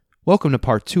Welcome to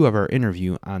part 2 of our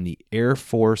interview on the Air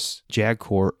Force JAG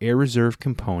Corps Air Reserve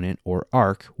Component, or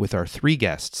ARC, with our 3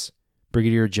 guests,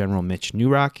 Brigadier General Mitch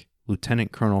Newrock,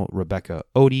 Lieutenant Colonel Rebecca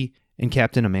Odie, and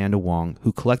Captain Amanda Wong,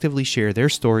 who collectively share their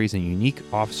stories and unique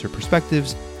officer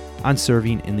perspectives on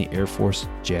serving in the Air Force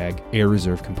JAG Air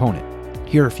Reserve Component.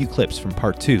 Here are a few clips from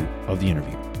part 2 of the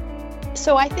interview.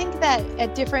 So I think that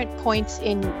at different points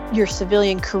in your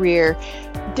civilian career,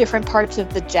 different parts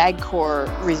of the JAG Corps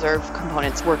Reserve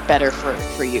components work better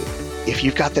for you. If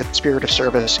you've got that spirit of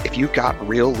service, if you've got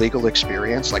real legal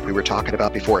experience, like we were talking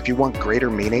about before, if you want greater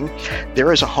meaning,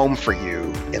 there is a home for you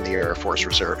in the Air Force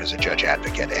Reserve as a judge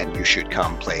advocate, and you should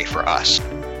come play for us.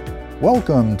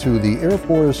 Welcome to the Air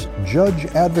Force Judge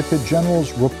Advocate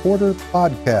General's Reporter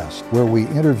Podcast, where we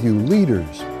interview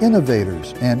leaders,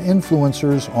 innovators, and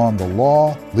influencers on the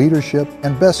law, leadership,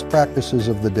 and best practices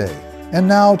of the day. And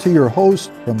now to your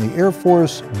host from the Air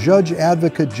Force Judge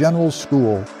Advocate General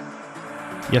School.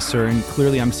 Yes, sir, and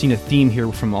clearly I'm seeing a theme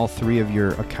here from all 3 of your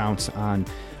accounts on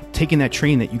taking that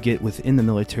training that you get within the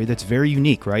military that's very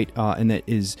unique, right? And that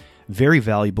is very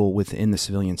valuable within the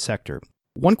civilian sector.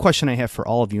 One question I have for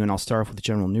all of you, and I'll start off with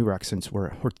General Newrock since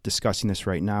we're discussing this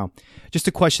right now. Just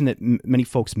a question that many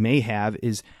folks may have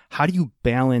is, how do you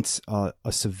balance a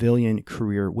civilian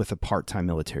career with a part-time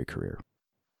military career?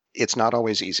 It's not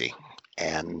always easy,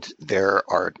 and there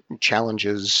are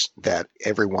challenges that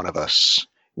every one of us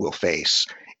will face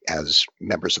as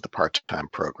members of the part-time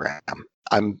program.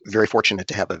 I'm very fortunate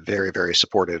to have a very, very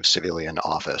supportive civilian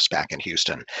office back in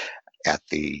Houston at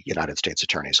the United States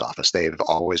Attorney's Office. They've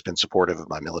always been supportive of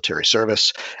my military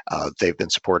service. They've been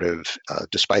supportive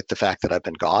despite the fact that I've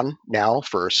been gone now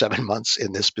for 7 months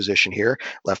in this position here,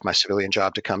 left my civilian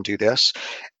job to come do this.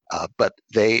 But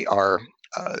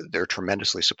they're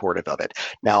tremendously supportive of it.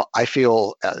 Now, I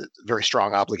feel a very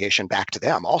strong obligation back to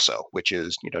them also, which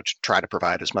is, to try to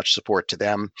provide as much support to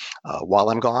them while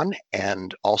I'm gone,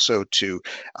 and also to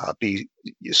be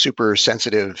super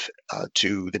sensitive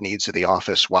to the needs of the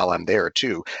office while I'm there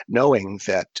too, knowing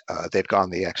that they've gone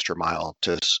the extra mile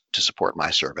to support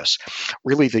my service.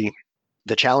 Really,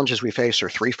 the challenges we face are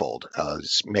threefold.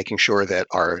 Is making sure that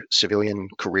our civilian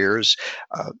careers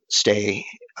stay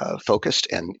focused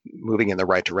and moving in the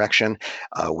right direction.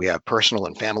 We have personal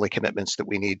and family commitments that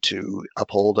we need to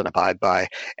uphold and abide by,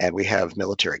 and we have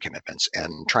military commitments.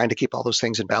 And trying to keep all those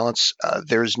things in balance,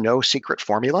 there's no secret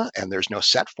formula, and there's no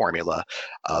set formula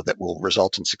that will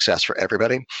result in success for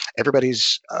everybody.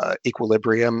 Everybody's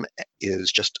equilibrium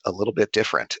is just a little bit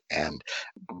different, and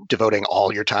devoting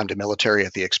all your time to military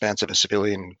at the expense of a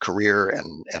civilian career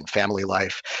and family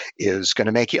life is going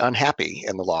to make you unhappy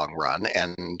in the long run,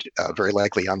 and very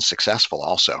likely unsuccessful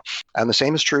also. And the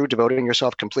same is true devoting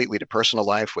yourself completely to personal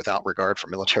life without regard for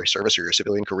military service or your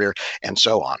civilian career, and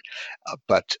so on.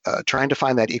 But trying to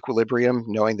find that equilibrium,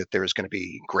 knowing that there's going to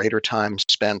be greater time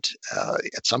spent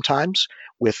at some times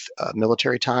with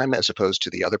military time as opposed to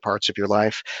the other parts of your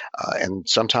life, and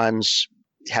sometimes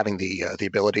having the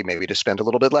ability maybe to spend a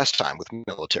little bit less time with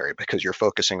military because you're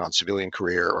focusing on civilian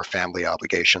career or family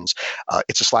obligations.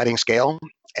 It's a sliding scale,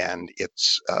 and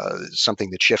it's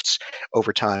something that shifts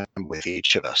over time with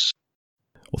each of us.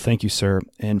 Well, thank you, sir.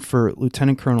 And for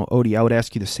Lieutenant Colonel Odie, I would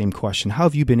ask you the same question. How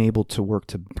have you been able to work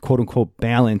to, quote unquote,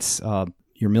 balance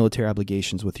your military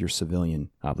obligations with your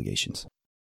civilian obligations?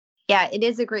 Yeah, it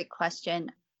is a great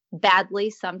question. Badly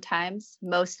sometimes.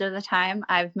 Most of the time,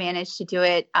 I've managed to do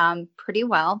it pretty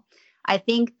well. I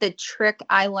think the trick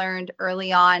I learned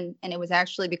early on, and it was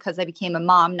actually because I became a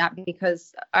mom, not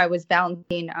because I was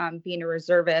balancing being a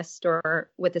reservist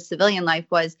or with a civilian life,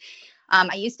 was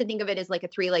I used to think of it as like a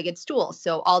 3-legged stool.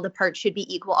 So all the parts should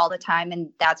be equal all the time, and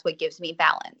that's what gives me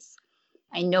balance.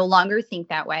 I no longer think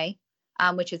that way,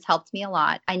 which has helped me a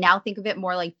lot. I now think of it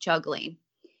more like juggling.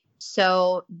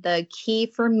 So the key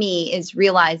for me is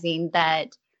realizing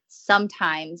that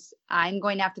sometimes I'm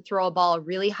going to have to throw a ball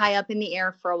really high up in the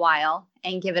air for a while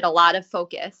and give it a lot of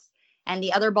focus. And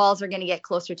the other balls are going to get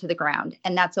closer to the ground.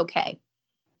 And that's okay.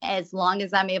 As long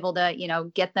as I'm able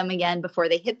to, get them again before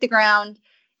they hit the ground,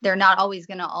 they're not always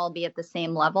going to all be at the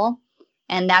same level.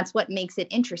 And that's what makes it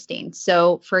interesting.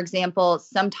 So, for example,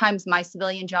 sometimes my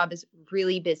civilian job is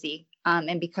really busy.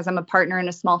 And because I'm a partner in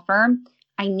a small firm,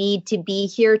 I need to be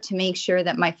here to make sure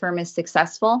that my firm is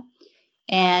successful.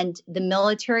 And the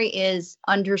military is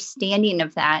understanding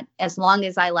of that as long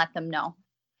as I let them know.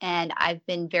 And I've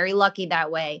been very lucky that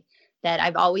way, that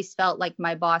I've always felt like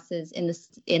my bosses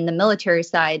in the military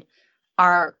side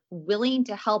are willing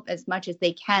to help as much as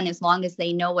they can, as long as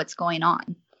they know what's going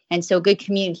on. And so good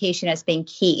communication has been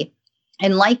key.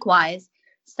 And likewise,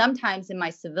 sometimes in my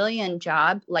civilian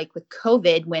job, like with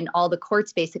COVID, when all the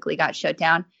courts basically got shut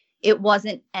down, it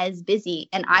wasn't as busy.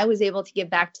 And I was able to give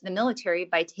back to the military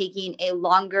by taking a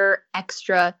longer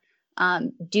extra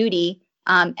duty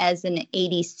as an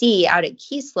ADC out at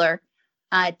Keesler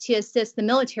to assist the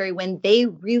military when they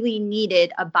really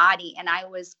needed a body and I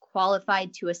was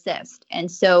qualified to assist.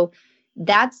 And so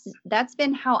that's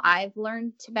been how I've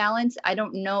learned to balance. I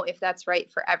don't know if that's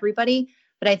right for everybody,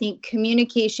 but I think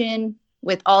communication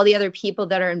with all the other people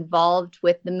that are involved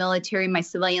with the military, my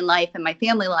civilian life and my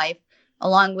family life,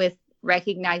 along with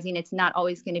recognizing it's not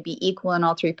always going to be equal in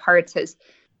all three parts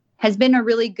has been a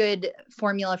really good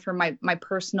formula for my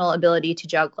personal ability to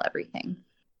juggle everything.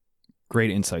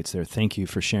 Great insights there. Thank you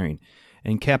for sharing.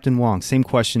 And Captain Wong, same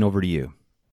question over to you.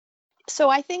 So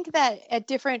I think that at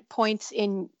different points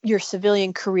in your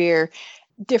civilian career,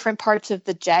 different parts of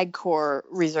the JAG Corps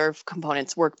reserve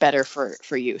components work better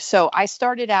for you. So I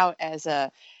started out as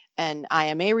an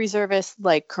IMA reservist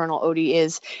like Colonel Odie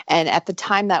is. And at the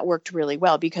time that worked really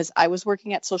well because I was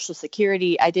working at Social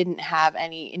Security. I didn't have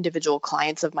any individual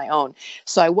clients of my own.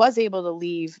 So I was able to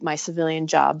leave my civilian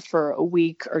job for a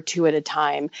week or two at a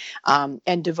time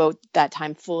and devote that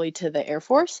time fully to the Air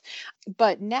Force.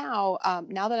 But now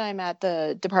that I'm at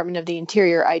the Department of the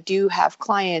Interior, I do have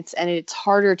clients and it's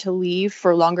harder to leave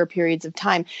for longer periods of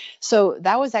time. So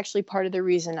that was actually part of the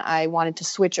reason I wanted to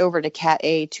switch over to Cat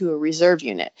A to a reserve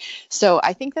unit. So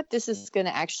I think that this is going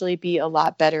to actually be a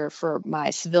lot better for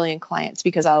my civilian clients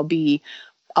because I'll be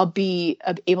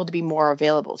able to be more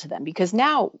available to them because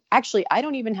now actually I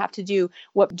don't even have to do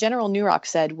what General Newrock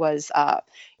said was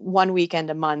 1 weekend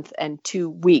a month and 2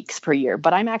 weeks per year,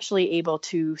 but I'm actually able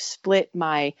to split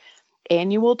my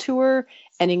annual tour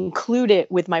and include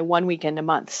it with my 1 weekend a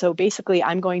month. So basically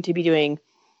I'm going to be doing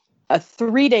a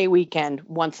 3-day weekend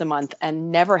once a month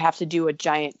and never have to do a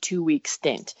giant 2-week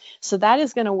stint. So that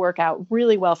is going to work out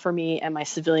really well for me and my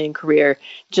civilian career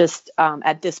just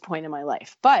at this point in my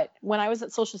life. But when I was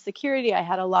at Social Security, I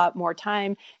had a lot more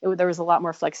time. There was a lot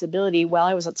more flexibility. While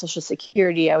I was at Social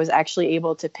Security, I was actually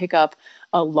able to pick up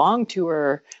a long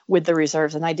tour with the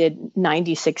reserves, and I did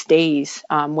 96 days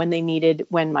when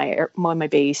my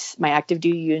base, my active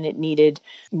duty unit needed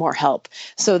more help.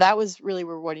 So that was really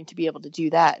rewarding to be able to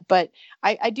do that. But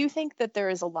I do think that there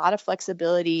is a lot of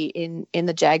flexibility in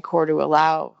the JAG Corps to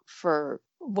allow for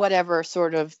whatever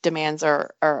sort of demands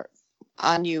are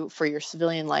on you for your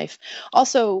civilian life.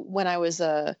 Also, when I was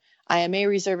a IMA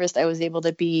reservist, I was able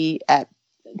to be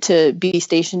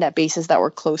stationed at bases that were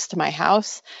close to my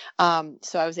house.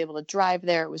 So I was able to drive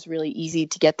there. It was really easy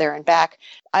to get there and back.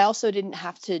 I also didn't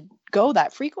have to go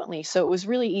that frequently. So it was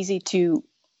really easy to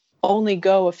only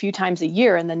go a few times a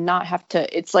year and then not have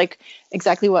to. It's like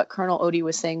exactly what Colonel Odie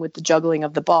was saying with the juggling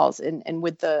of the balls. And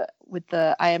with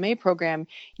the IMA program,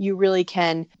 you really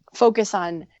can focus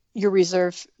on your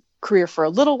reserve career for a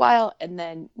little while and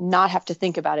then not have to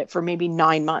think about it for maybe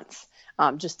 9 months.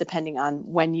 Just depending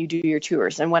on when you do your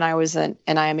tours. And when I was an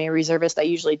IMA reservist, I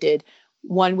usually did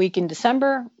 1 week in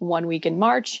December, 1 week in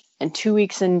March, and 2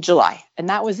 weeks in July. And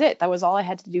that was it. That was all I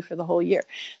had to do for the whole year.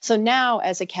 So now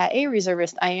as a Cat A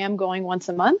reservist, I am going once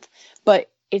a month,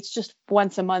 but it's just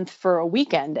once a month for a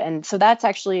weekend. And so that's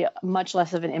actually much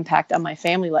less of an impact on my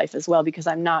family life as well, because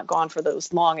I'm not gone for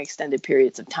those long extended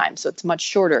periods of time. So it's much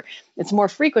shorter. It's more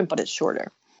frequent, but it's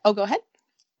shorter. Oh, go ahead.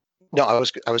 No, I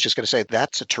was just going to say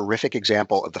that's a terrific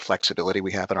example of the flexibility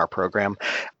we have in our program.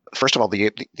 First of all,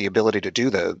 the ability to do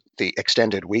the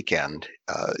extended weekend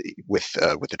with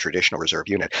the traditional reserve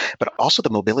unit, but also the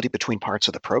mobility between parts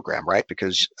of the program, right?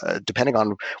 Because depending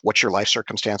on what your life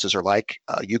circumstances are like,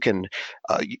 you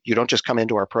don't just come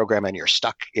into our program and you're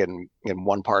stuck in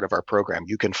one part of our program.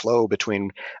 You can flow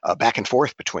between back and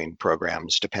forth between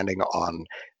programs depending on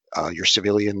your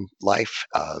civilian life,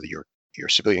 your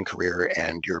civilian career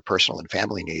and your personal and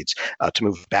family needs to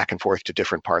move back and forth to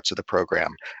different parts of the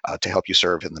program to help you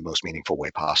serve in the most meaningful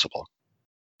way possible.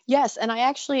 Yes. And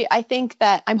I think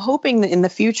that I'm hoping that in the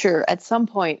future, at some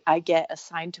point, I get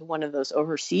assigned to one of those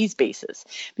overseas bases,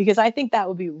 because I think that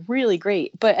would be really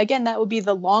great. But again, that would be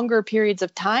the longer periods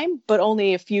of time, but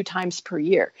only a few times per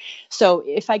year. So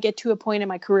if I get to a point in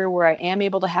my career where I am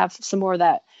able to have some more of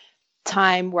that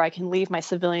time where I can leave my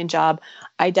civilian job,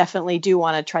 I definitely do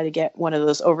want to try to get one of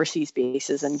those overseas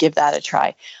bases and give that a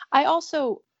try. I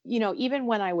also, even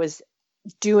when I was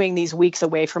doing these weeks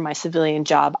away from my civilian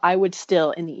job, I would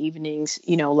still in the evenings,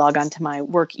 log onto my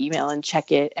work email and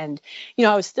check it. And,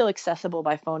 I was still accessible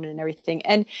by phone and everything.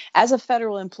 And as a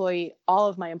federal employee, all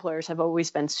of my employers have always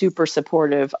been super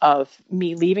supportive of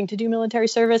me leaving to do military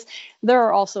service. There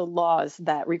are also laws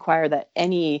that require that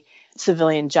any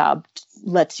civilian job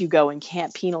lets you go and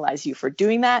can't penalize you for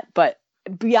doing that. But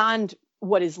beyond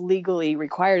what is legally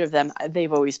required of them,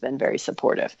 they've always been very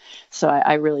supportive. So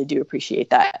I really do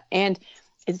appreciate that. And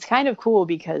it's kind of cool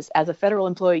because as a federal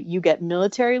employee, you get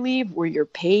military leave where you're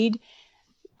paid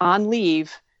on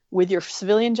leave with your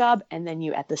civilian job, and then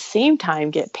you at the same time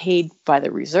get paid by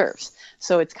the reserves.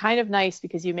 So it's kind of nice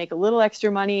because you make a little extra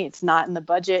money. It's not in the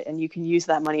budget, and you can use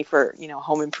that money for,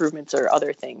 home improvements or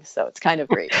other things. So it's kind of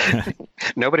great.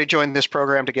 Nobody joined this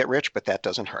program to get rich, but that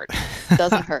doesn't hurt.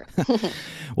 Doesn't hurt.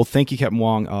 Well, thank you, Captain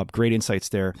Wong. Great insights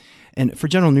there. And for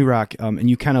General Newrock, and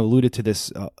you kind of alluded to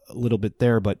this a little bit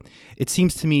there, but it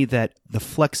seems to me that the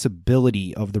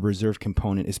flexibility of the reserve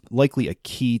component is likely a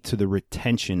key to the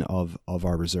retention of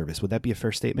our reservists. Would that be a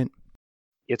fair statement?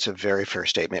 It's a very fair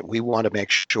statement. We want to make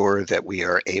sure that we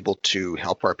are able to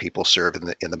help our people serve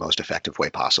in the most effective way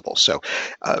possible. So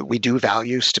we do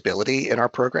value stability in our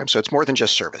program. So it's more than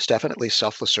just service, definitely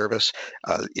selfless service.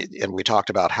 And we talked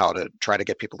about how to try to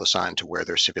get people assigned to where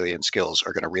their civilian skills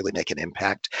are going to really make an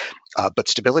impact. But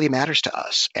stability matters to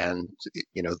us. And,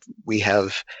 we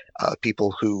have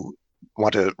people who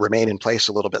want to remain in place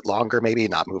a little bit longer, maybe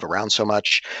not move around so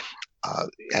much.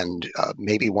 And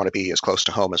maybe want to be as close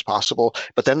to home as possible.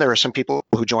 But then there are some people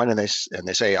who join and they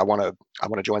say, I want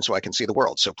to join so I can see the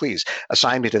world. So please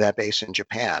assign me to that base in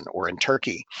Japan or in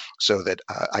Turkey so that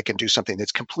I can do something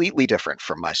that's completely different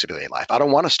from my civilian life. I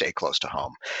don't want to stay close to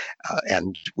home.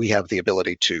 And we have the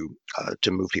ability to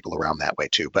move people around that way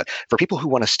too. But for people who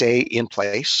want to stay in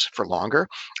place for longer,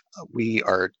 we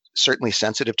are certainly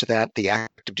sensitive to that. The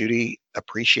active duty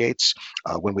appreciates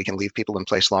when we can leave people in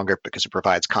place longer because it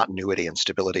provides continuity and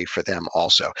stability for them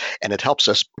also. And it helps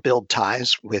us build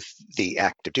ties with the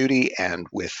active duty and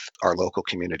with our local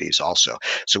communities also.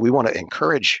 So we want to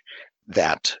encourage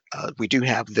that. We do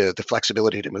have the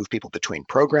flexibility to move people between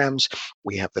programs.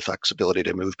 We have the flexibility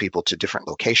to move people to different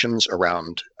locations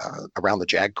around the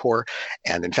JAG Corps.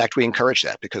 And in fact, we encourage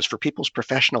that because for people's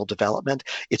professional development,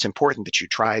 it's important that you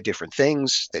try different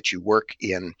things, that you work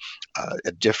in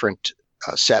a different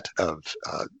set of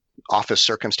office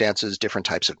circumstances, different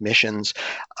types of missions,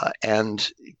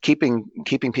 and keeping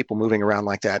people moving around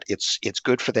like that. It's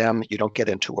good for them. You don't get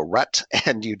into a rut,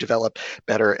 and you develop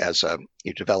better as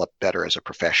a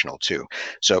professional too.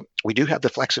 So we do have the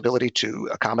flexibility to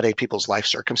accommodate people's life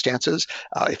circumstances.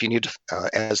 If you need to,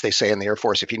 as they say in the Air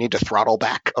Force, if you need to throttle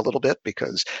back a little bit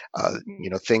because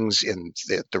things in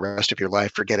the rest of your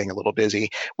life are getting a little busy,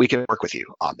 we can work with you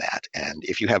on that. And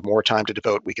if you have more time to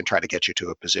devote, we can try to get you to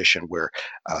a position where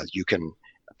you can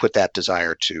put that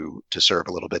desire to serve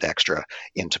a little bit extra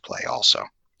into play also.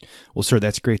 Well, sir,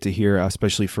 that's great to hear,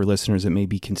 especially for listeners that may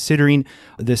be considering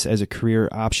this as a career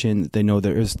option. They know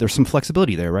there's some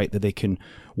flexibility there, right? That they can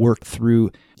work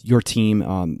through your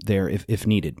team there if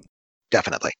needed.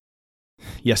 Definitely.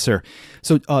 Yes, sir.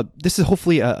 So this is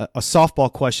hopefully a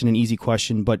softball question, an easy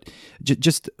question, but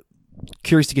just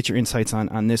curious to get your insights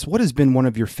on this. What has been one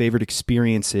of your favorite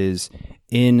experiences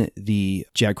in the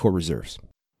JAG Corps Reserves?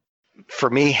 For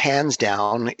me, hands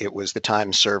down, it was the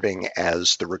time serving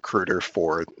as the recruiter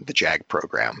for the JAG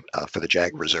program, for the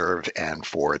JAG Reserve and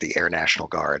for the Air National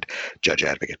Guard Judge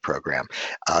Advocate program.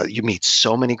 You meet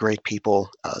so many great people,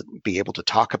 be able to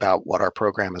talk about what our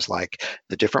program is like,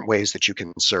 the different ways that you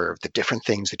can serve, the different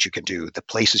things that you can do, the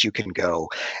places you can go,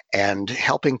 and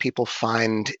helping people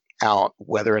find out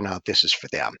whether or not this is for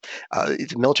them.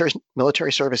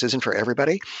 Military service isn't for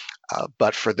everybody,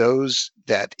 but for those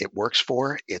that it works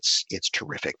for, it's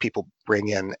terrific. People bring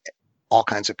in all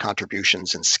kinds of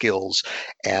contributions and skills,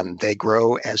 and they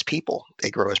grow as people. They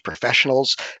grow as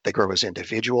professionals. They grow as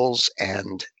individuals,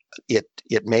 and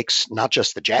it makes not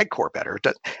just the JAG Corps better,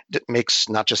 it makes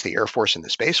not just the Air Force and the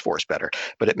Space Force better,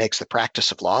 but it makes the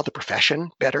practice of law, the profession,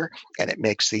 better, and it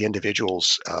makes the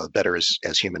individuals better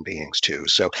as human beings too.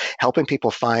 So helping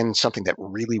people find something that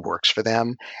really works for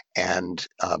them and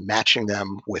matching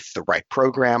them with the right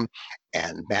program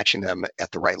and matching them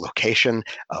at the right location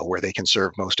where they can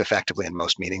serve most effectively and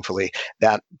most meaningfully,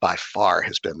 that by far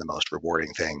has been the most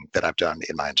rewarding thing that I've done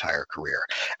in my entire career.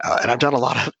 And I've done a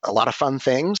lot of fun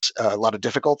things, a lot of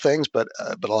difficult things, but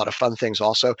a lot of fun things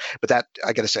also. But that,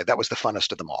 I got to say, that was the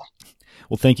funnest of them all.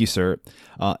 Well, thank you, sir.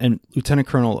 And Lieutenant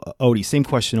Colonel Odie, same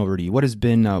question over to you. What has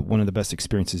been one of the best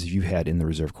experiences you've had in the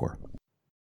Reserve Corps?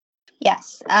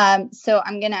 Yes. So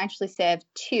I'm going to actually say I have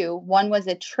two. One was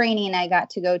a training I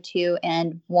got to go to,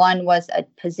 and one was a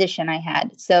position I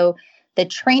had. So the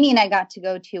training I got to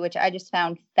go to, which I just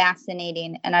found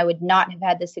fascinating, and I would not have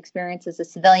had this experience as a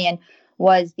civilian,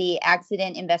 was the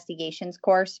accident investigations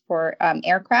course for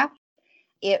aircraft.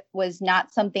 It was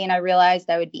not something I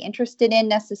realized I would be interested in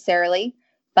necessarily,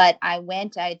 But I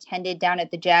attended down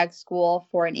at the JAG school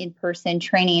for an in-person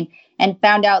training and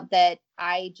found out that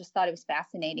I just thought it was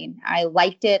fascinating. I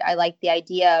liked it. I liked the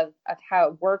idea of how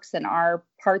it works and our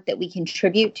part that we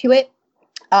contribute to it.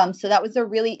 So that was a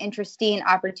really interesting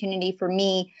opportunity for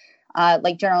me,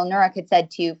 like General Nurek had said,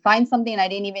 to find something I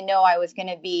didn't even know I was going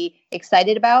to be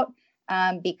excited about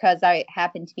because I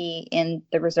happened to be in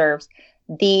the reserves.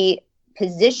 The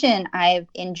position I've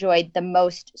enjoyed the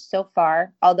most so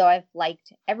far, although I've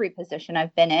liked every position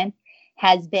I've been in,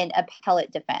 has been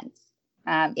appellate defense.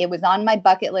 It was on my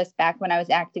bucket list back when I was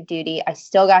active duty. I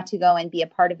still got to go and be a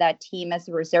part of that team as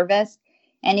a reservist.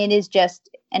 And it is just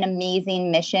an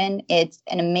amazing mission. It's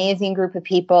an amazing group of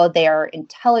people. They are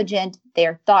intelligent, they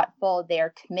are thoughtful, they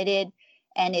are committed.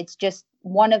 And it's just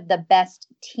one of the best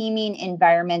teaming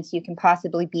environments you can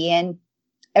possibly be in.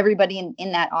 Everybody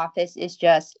in that office is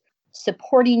just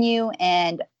supporting you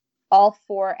and all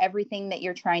for everything that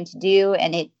you're trying to do.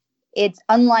 And it's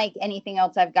unlike anything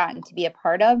else I've gotten to be a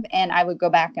part of. And I would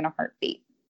go back in a heartbeat.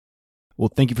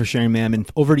 Well, thank you for sharing, ma'am. And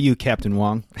over to you, Captain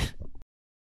Wong.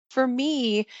 For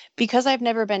me, because I've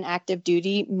never been active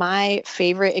duty, my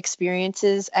favorite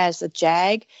experiences as a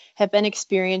JAG have been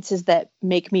experiences that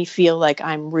make me feel like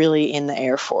I'm really in the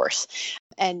Air Force.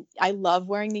 And I love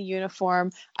wearing the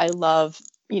uniform. I love,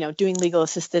 doing legal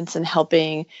assistance and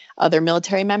helping other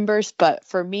military members. But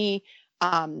for me,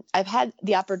 I've had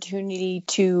the opportunity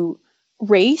to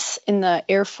race in the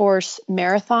Air Force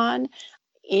Marathon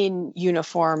in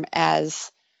uniform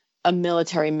as a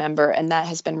military member, and that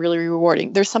has been really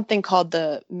rewarding. There's something called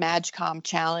the MAJCOM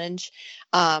Challenge.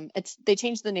 They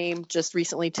changed the name just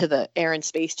recently to the Air and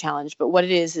Space Challenge, but what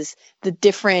it is the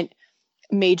different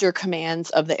major commands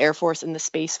of the Air Force and the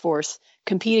Space Force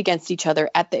compete against each other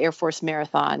at the Air Force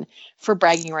Marathon for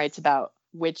bragging rights about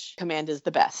which command is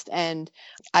the best. And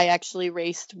I actually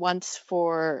raced once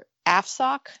for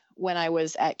AFSOC when I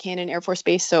was at Cannon Air Force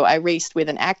Base. So I raced with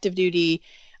an active duty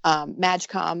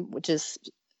MAJCOM, which is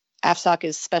AFSOC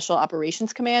is Special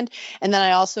Operations Command. And then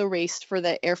I also raced for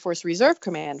the Air Force Reserve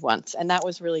Command once. And that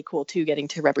was really cool, too, getting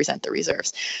to represent the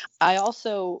reserves. I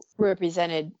also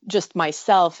represented just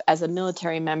myself as a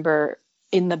military member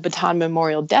in the Bataan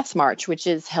Memorial Death March, which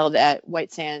is held at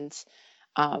White Sands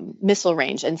missile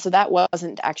range. And so that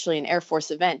wasn't actually an Air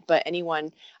Force event, but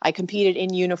I competed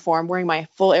in uniform, wearing my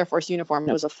full Air Force uniform.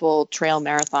 It was a full trail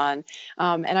marathon.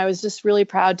 And I was just really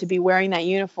proud to be wearing that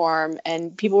uniform.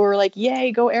 And people were like,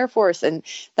 yay, go Air Force. And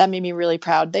that made me really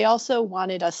proud. They also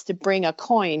wanted us to bring a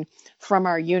coin from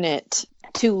our unit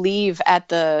to leave at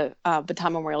the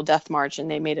Bataan Memorial Death March,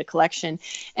 and they made a collection.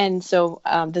 And so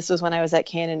this was when I was at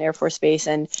Cannon Air Force Base,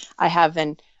 and I have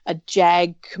a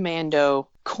JAG Commando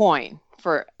coin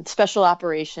for special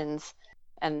operations,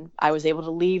 and I was able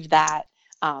to leave that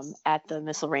at the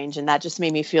missile range, and that just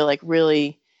made me feel like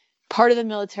really part of the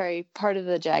military, part of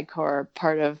the JAG Corps,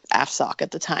 part of AFSOC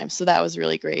at the time. So that was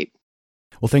really great.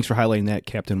 Well, thanks for highlighting that,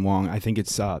 Captain Wong. I think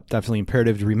it's definitely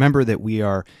imperative to remember that we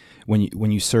are,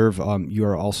 when you serve,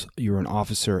 you're an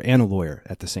officer and a lawyer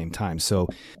at the same time. So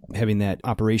having that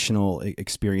operational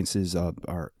experiences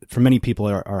are, for many people,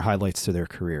 are highlights to their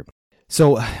career.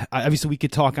 So obviously we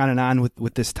could talk on and on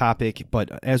with this topic,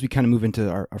 but as we kind of move into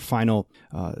our final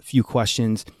few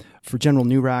questions, for General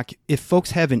Nurek, if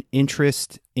folks have an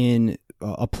interest in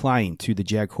applying to the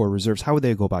JAG Corps Reserves, how would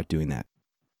they go about doing that?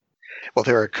 Well,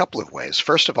 there are a couple of ways.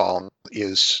 First of all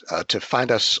is to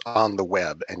find us on the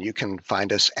web, and you can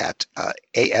find us at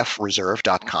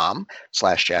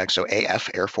afreserve.com/JAG. So AF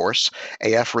Air Force,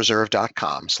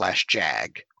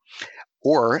 afreserve.com/JAG.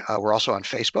 Or we're also on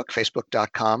Facebook,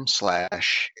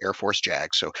 facebook.com/Air Force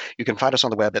JAG. So you can find us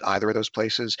on the web at either of those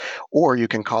places, or you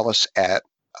can call us at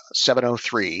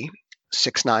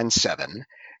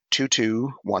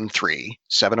 703-697-2213,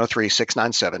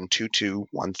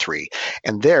 703-697-2213.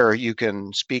 And there you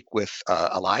can speak with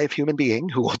a live human being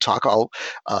who will talk all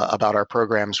about our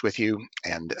programs with you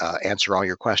and answer all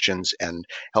your questions and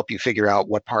help you figure out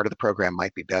what part of the program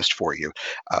might be best for you.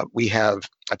 We have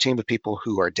a team of people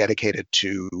who are dedicated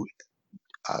to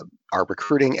our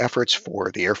recruiting efforts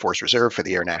for the Air Force Reserve, for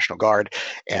the Air National Guard,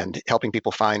 and helping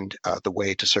people find the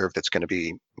way to serve that's going to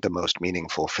be the most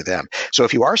meaningful for them. So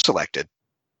if you are selected,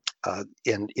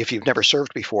 and if you've never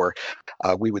served before,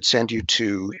 we would send you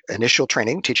to initial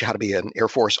training, teach you how to be an Air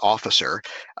Force officer.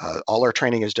 All our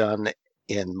training is done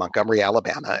in Montgomery,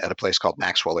 Alabama, at a place called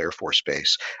Maxwell Air Force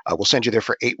Base. We'll send you there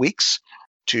for 8 weeks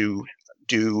to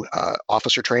do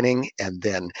officer training, and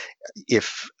then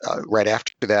if right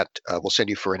after that, we'll send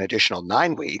you for an additional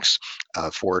 9 weeks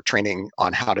for training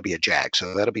on how to be a JAG.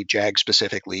 So that'll be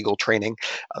JAG-specific legal training.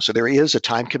 So there is a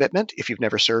time commitment if you've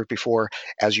never served before.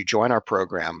 As you join our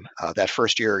program, that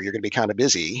first year, you're going to be kind of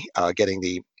busy getting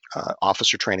the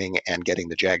officer training and getting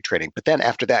the JAG training. But then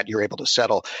after that, you're able to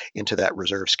settle into that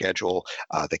reserve schedule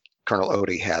that Colonel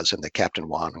Odie has and that Captain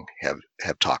Wong have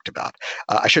talked about.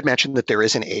 I should mention that there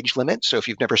is an age limit. So if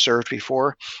you've never served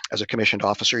before as a commissioned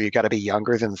officer, you've got to be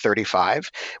younger than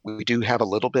 35. We do have a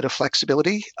little bit of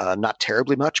flexibility, not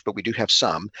terribly much, but we do have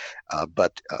some.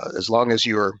 But as long as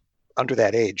you're under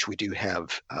that age, we do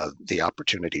have the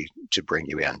opportunity to bring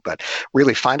you in. But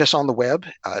really, find us on the web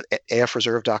at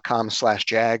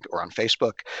afreserve.com/JAG or on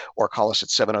Facebook, or call us at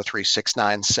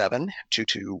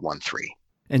 703-697-2213.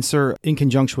 And sir, in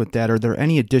conjunction with that, are there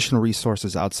any additional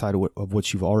resources outside of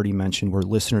what you've already mentioned where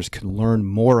listeners can learn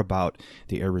more about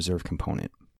the Air Reserve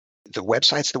component? The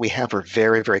websites that we have are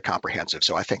very, very comprehensive.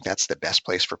 So I think that's the best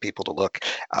place for people to look.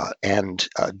 And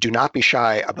do not be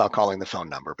shy about calling the phone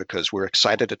number, because we're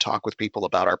excited to talk with people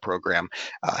about our program.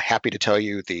 Happy to tell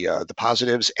you the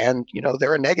positives, and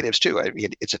there are negatives too. I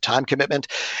mean, it's a time commitment,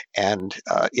 and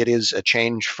it is a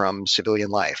change from civilian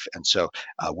life. And so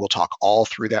we'll talk all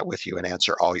through that with you and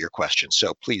answer all your questions.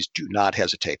 So please do not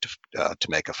hesitate to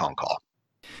make a phone call.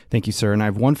 Thank you, sir. And I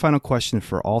have one final question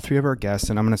for all three of our guests,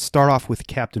 and I'm going to start off with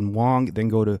Captain Wong, then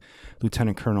go to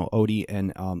Lieutenant Colonel Odie,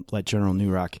 and let General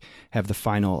Newrock have the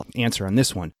final answer on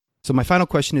this one. So my final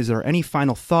question is, are there any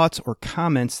final thoughts or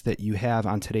comments that you have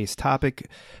on today's topic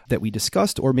that we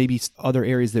discussed, or maybe other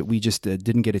areas that we just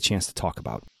didn't get a chance to talk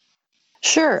about?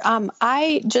 Sure. I'm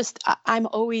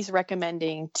always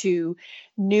recommending to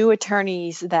new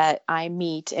attorneys that I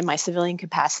meet in my civilian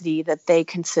capacity that they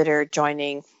consider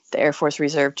joining the Air Force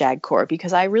Reserve JAG Corps,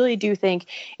 because I really do think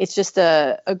it's just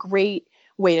a great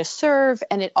way to serve,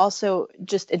 and it also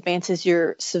just advances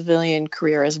your civilian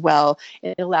career as well.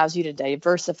 It allows you to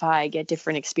diversify, get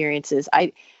different experiences.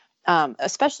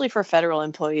 Especially for federal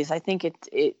employees, I think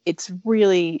it's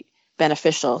really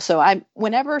beneficial. So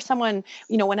whenever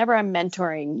I'm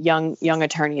mentoring young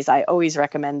attorneys, I always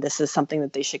recommend this is something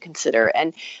that they should consider.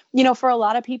 And, for a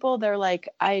lot of people, they're like,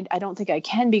 I don't think I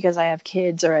can because I have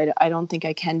kids, or I don't think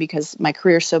I can because my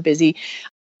career is so busy.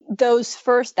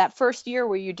 That first year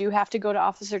where you do have to go to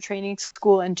officer training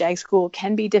school and JAG school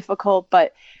can be difficult,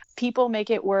 but people make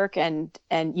it work, and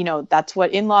that's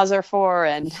what in-laws are for,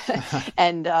 and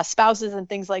and spouses and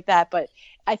things like that. But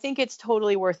I think it's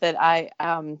totally worth it. I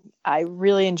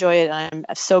really enjoy it. I'm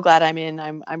so glad I'm in.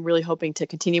 I'm really hoping to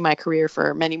continue my career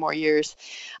for many more years.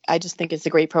 I just think it's a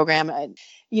great program.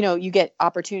 You get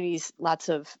opportunities, lots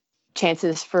of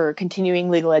chances for continuing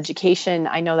legal education.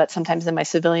 I know that sometimes in my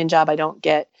civilian job, I don't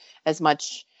get as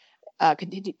much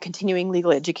continuing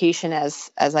legal education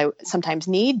as I sometimes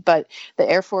need, but the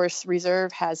Air Force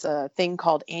Reserve has a thing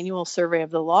called Annual Survey of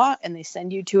the Law, and they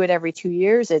send you to it every 2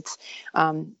 years. It's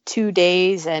 2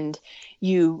 days, and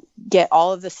you get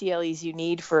all of the CLEs you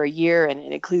need for a year, and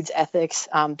it includes ethics.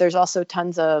 There's also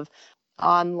tons of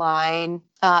online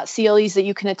CLEs that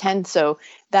you can attend, so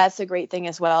that's a great thing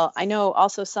as well. I know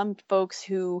also some folks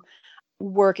who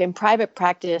work in private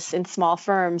practice in small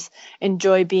firms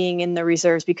enjoy being in the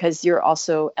reserves because you're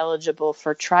also eligible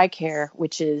for TRICARE,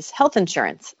 which is health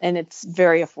insurance, and it's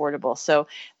very affordable. So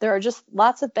there are just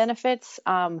lots of benefits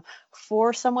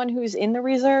for someone who's in the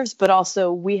reserves, but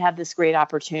also we have this great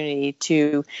opportunity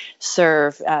to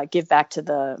serve, give back to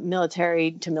the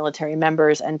military, to military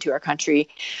members, and to our country.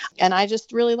 And I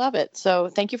just really love it. So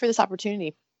thank you for this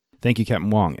opportunity. Thank you, Captain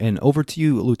Wong. And over to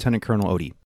you, Lieutenant Colonel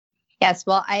Odie. Yes,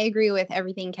 well, I agree with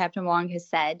everything Captain Wong has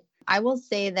said. I will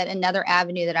say that another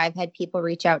avenue that I've had people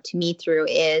reach out to me through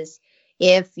is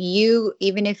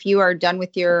even if you are done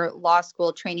with your law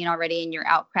school training already and you're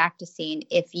out practicing,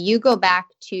 if you go back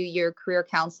to your career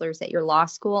counselors at your law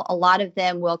school, a lot of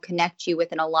them will connect you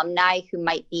with an alumni who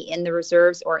might be in the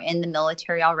reserves or in the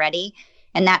military already.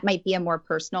 And that might be a more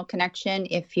personal connection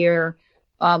if you're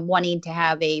wanting to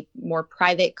have a more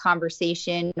private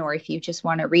conversation, or if you just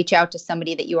want to reach out to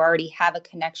somebody that you already have a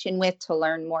connection with to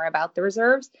learn more about the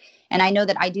reserves. And I know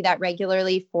that I do that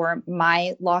regularly for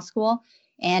my law school,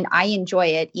 and I enjoy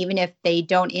it. Even if they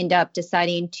don't end up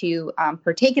deciding to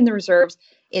partake in the reserves,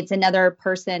 it's another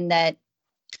person that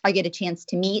I get a chance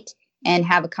to meet and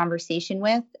have a conversation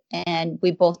with. And we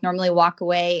both normally walk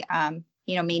away,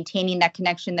 maintaining that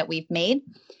connection that we've made.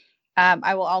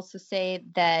 I will also say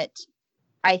that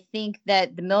I think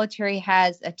that the military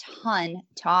has a ton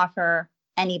to offer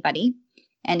anybody.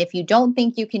 And if you don't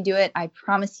think you can do it, I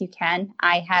promise you can.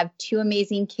 I have 2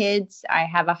 amazing kids. I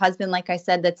have a husband, like I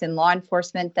said, that's in law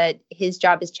enforcement, that his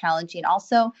job is challenging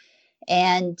also.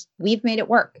 And we've made it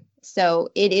work. So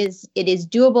it is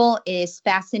doable. It is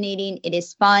fascinating. It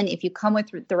is fun. If you come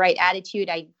with the right attitude,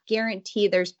 I guarantee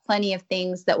there's plenty of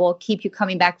things that will keep you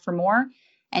coming back for more.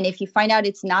 And if you find out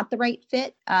it's not the right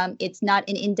fit, it's not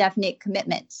an indefinite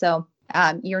commitment. So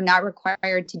you're not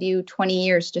required to do 20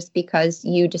 years just because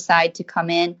you decide to come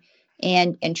in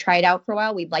and try it out for a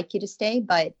while. We'd like you to stay,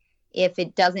 but if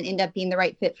it doesn't end up being the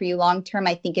right fit for you long term,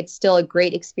 I think it's still a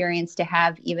great experience to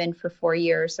have, even for 4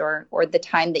 years or the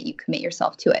time that you commit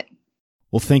yourself to it.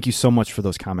 Well, thank you so much for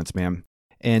those comments, ma'am.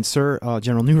 And sir,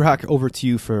 General Newrock, over to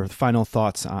you for final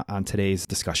thoughts on today's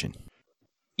discussion.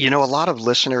 You know, a lot of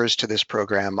listeners to this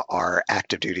program are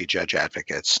active duty judge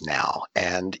advocates now.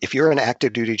 And if you're an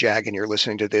active duty JAG and you're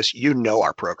listening to this, you know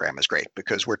our program is great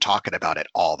because we're talking about it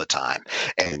all the time.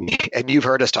 And you've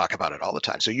heard us talk about it all the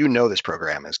time. So you know this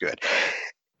program is good.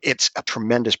 It's a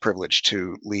tremendous privilege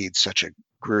to lead such a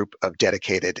group of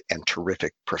dedicated and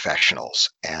terrific professionals.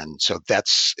 And so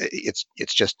it's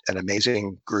just an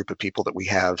amazing group of people that we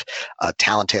have,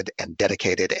 talented and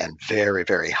dedicated and very,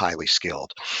 very highly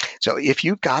skilled. So if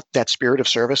you've got that spirit of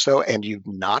service, though, and you've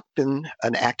not been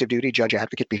an active duty judge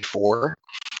advocate before,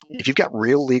 if you've got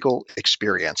real legal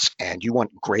experience and you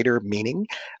want greater meaning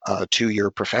to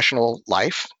your professional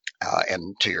life,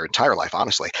 and to your entire life,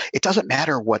 honestly, it doesn't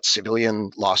matter what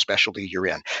civilian law specialty you're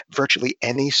in. Virtually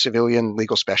any civilian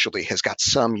legal specialty has got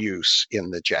some use in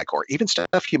the JAG Corps, even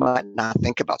stuff you might not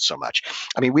think about so much.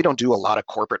 I mean, we don't do a lot of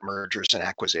corporate mergers and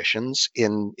acquisitions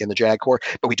in the JAG Corps,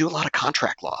 but we do a lot of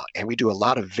contract law, and we do a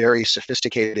lot of very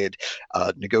sophisticated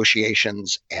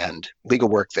negotiations and legal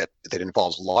work that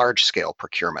involves large-scale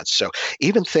procurements. So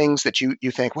even things that you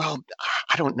think, well,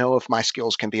 I don't know if my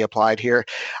skills can be applied here,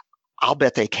 I'll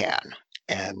bet they can.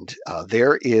 And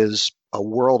there is a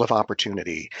world of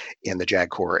opportunity in the JAG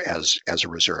Corps as a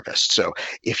reservist. So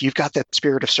if you've got that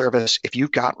spirit of service, if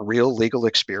you've got real legal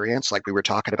experience, like we were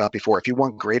talking about before, if you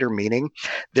want greater meaning,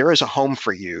 there is a home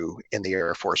for you in the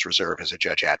Air Force Reserve as a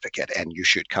judge advocate, and you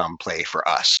should come play for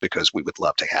us because we would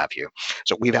love to have you.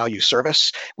 So we value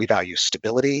service, we value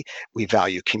stability, we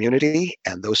value community,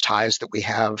 and those ties that we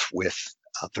have with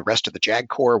the rest of the JAG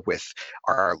Corps, with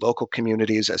our local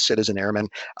communities as citizen airmen,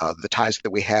 the ties that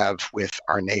we have with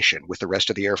our nation, with the rest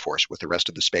of the Air Force, with the rest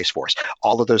of the Space Force.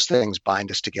 All of those things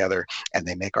bind us together and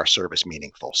they make our service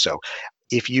meaningful. So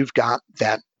if you've got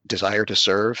that desire to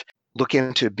serve, look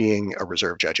into being a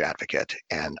reserve judge advocate,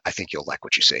 and I think you'll like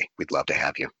what you see. We'd love to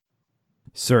have you.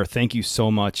 Sir, thank you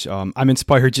so much. I'm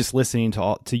inspired just listening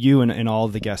to you and all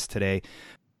of the guests today.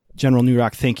 General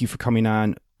Newrock, thank you for coming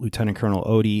on. Lieutenant Colonel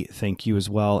Odie, thank you as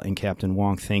well. And Captain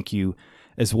Wong, thank you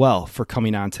as well for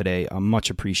coming on today. Much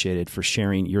appreciated for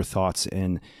sharing your thoughts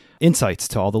and insights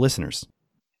to all the listeners.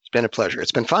 It's been a pleasure.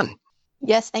 It's been fun.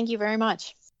 Yes, thank you very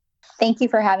much. Thank you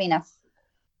for having us.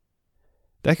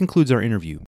 That concludes our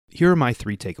interview. Here are my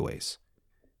 3 takeaways.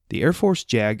 The Air Force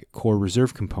JAG Corps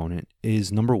Reserve component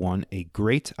is, number 1, a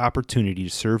great opportunity to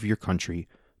serve your country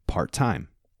part-time.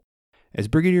 As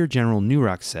Brigadier General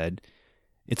Newrock said,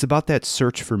 it's about that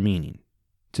search for meaning,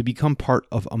 to become part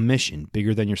of a mission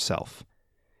bigger than yourself,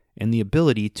 and the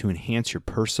ability to enhance your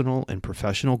personal and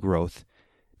professional growth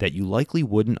that you likely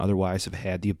wouldn't otherwise have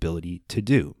had the ability to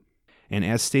do. And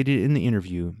as stated in the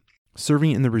interview,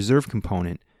 serving in the reserve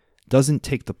component doesn't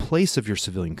take the place of your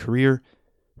civilian career,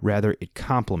 rather it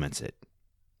complements it.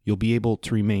 You'll be able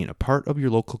to remain a part of your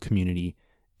local community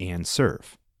and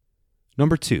serve.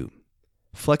 Number 2,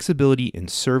 flexibility in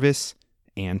service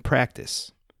and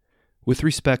practice. With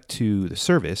respect to the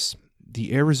service,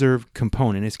 the Air Reserve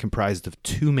component is comprised of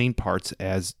 2 main parts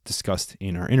as discussed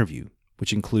in our interview,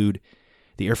 which include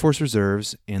the Air Force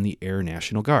Reserves and the Air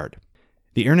National Guard.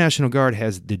 The Air National Guard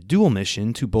has the dual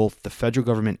mission to both the federal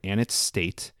government and its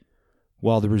state,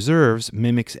 while the Reserves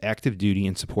mimics active duty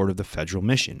in support of the federal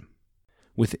mission.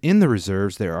 Within the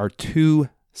Reserves, there are 2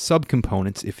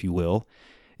 subcomponents, if you will,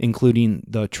 including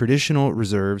the traditional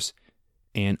Reserves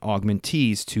and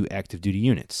augmentees to active duty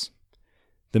units.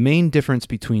 The main difference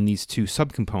between these 2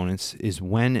 subcomponents is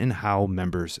when and how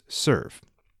members serve.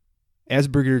 As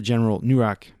Brigadier General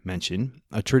Newrock mentioned,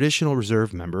 a traditional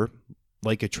reserve member,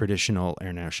 like a traditional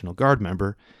Air National Guard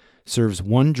member, serves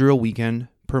 1 drill weekend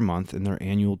per month in their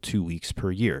annual 2 weeks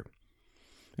per year.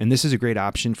 And this is a great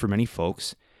option for many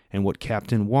folks and what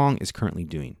Captain Wong is currently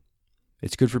doing.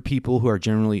 It's good for people who are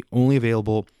generally only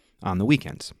available on the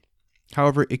weekends.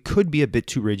 However, it could be a bit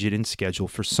too rigid in schedule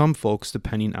for some folks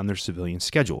depending on their civilian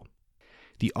schedule.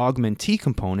 The augmentee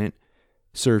component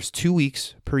serves 2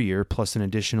 weeks per year plus an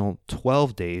additional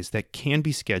 12 days that can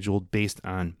be scheduled based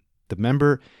on the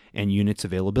member and unit's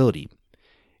availability.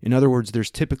 In other words,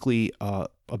 there's typically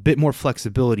a bit more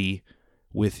flexibility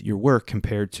with your work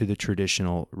compared to the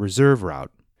traditional reserve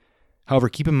route. However,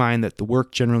 keep in mind that the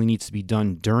work generally needs to be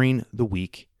done during the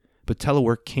week, but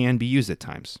telework can be used at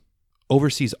times.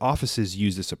 Overseas offices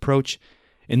use this approach,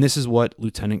 and this is what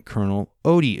Lieutenant Colonel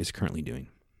Odie is currently doing.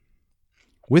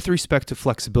 With respect to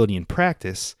flexibility in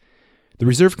practice, the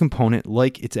reserve component,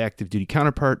 like its active duty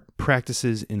counterpart,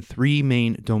 practices in 3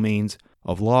 main domains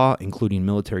of law, including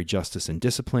military justice and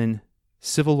discipline,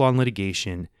 civil law and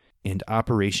litigation, and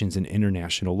operations in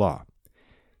international law.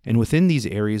 And within these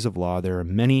areas of law, there are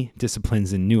many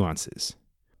disciplines and nuances.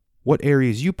 What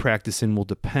areas you practice in will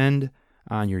depend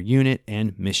on your unit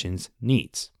and mission's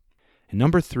needs. And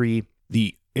number 3,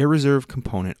 the Air Reserve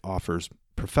component offers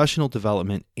professional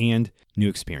development and new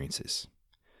experiences.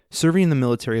 Serving in the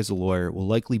military as a lawyer will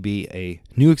likely be a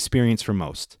new experience for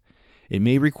most. It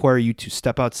may require you to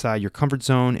step outside your comfort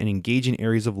zone and engage in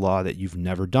areas of law that you've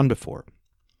never done before.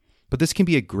 But this can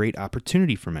be a great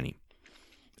opportunity for many.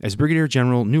 As Brigadier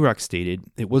General Newrock stated,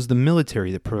 it was the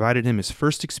military that provided him his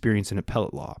first experience in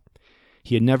appellate law.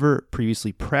 He had never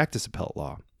previously practiced appellate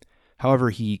law.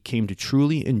 However, he came to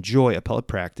truly enjoy appellate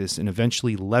practice and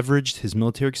eventually leveraged his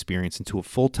military experience into a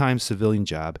full-time civilian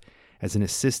job as an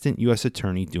assistant U.S.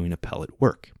 attorney doing appellate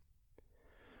work.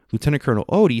 Lieutenant Colonel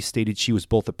Odie stated she was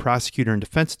both a prosecutor and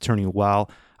defense attorney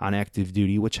while on active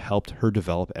duty, which helped her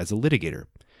develop as a litigator.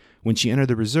 When she entered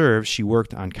the reserve, she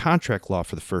worked on contract law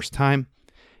for the first time,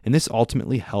 and this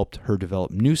ultimately helped her develop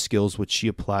new skills which she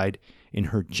applied in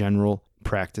her general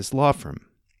practice law firm.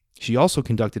 She also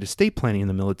conducted estate planning in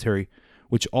the military,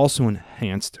 which also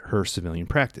enhanced her civilian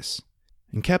practice.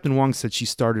 And Captain Wong said she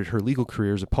started her legal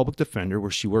career as a public defender, where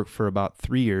she worked for about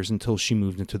 3 years until she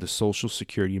moved into the Social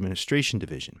Security Administration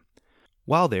Division.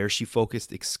 While there, she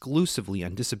focused exclusively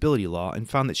on disability law and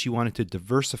found that she wanted to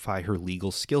diversify her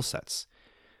legal skill sets.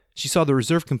 She saw the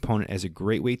reserve component as a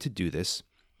great way to do this,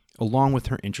 along with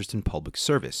her interest in public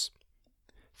service.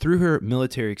 Through her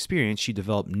military experience, she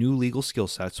developed new legal skill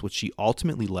sets, which she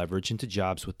ultimately leveraged into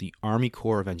jobs with the Army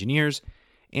Corps of Engineers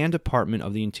and Department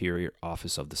of the Interior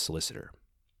Office of the Solicitor.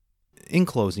 In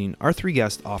closing, our 3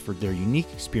 guests offered their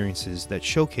unique experiences that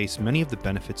showcase many of the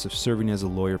benefits of serving as a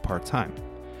lawyer part-time.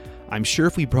 I'm sure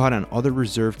if we brought on other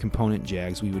reserve component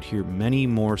JAGs, we would hear many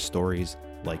more stories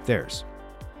like theirs.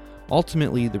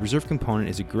 Ultimately, the reserve component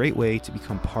is a great way to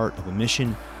become part of a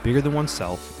mission bigger than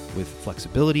oneself, with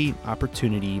flexibility,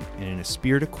 opportunity, and an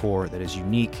esprit de corps that is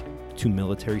unique to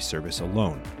military service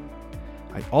alone.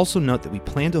 I'd also note that we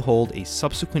plan to hold a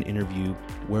subsequent interview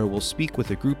where we'll speak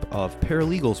with a group of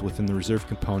paralegals within the reserve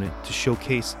component to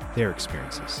showcase their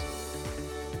experiences.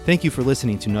 Thank you for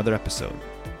listening to another episode.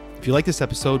 If you like this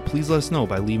episode, please let us know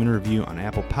by leaving a review on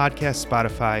Apple Podcasts,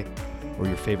 Spotify, or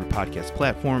your favorite podcast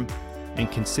platform, and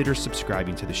consider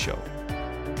subscribing to the show.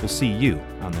 We'll see you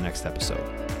on the next episode.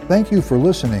 Thank you for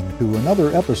listening to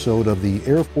another episode of the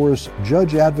Air Force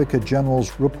Judge Advocate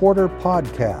General's Reporter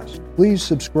Podcast. Please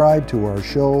subscribe to our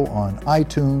show on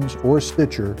iTunes or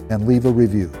Stitcher and leave a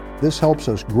review. This helps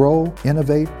us grow,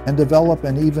 innovate, and develop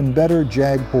an even better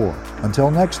JAG Corps. Until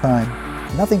next time,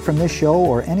 nothing from this show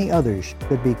or any others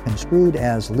could be construed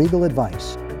as legal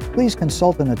advice. Please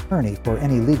consult an attorney for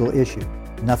any legal issue.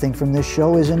 Nothing from this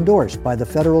show is endorsed by the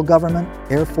federal government,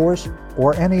 Air Force,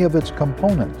 or any of its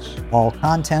components. All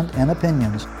content and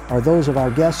opinions are those of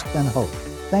our guests and host.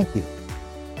 Thank you.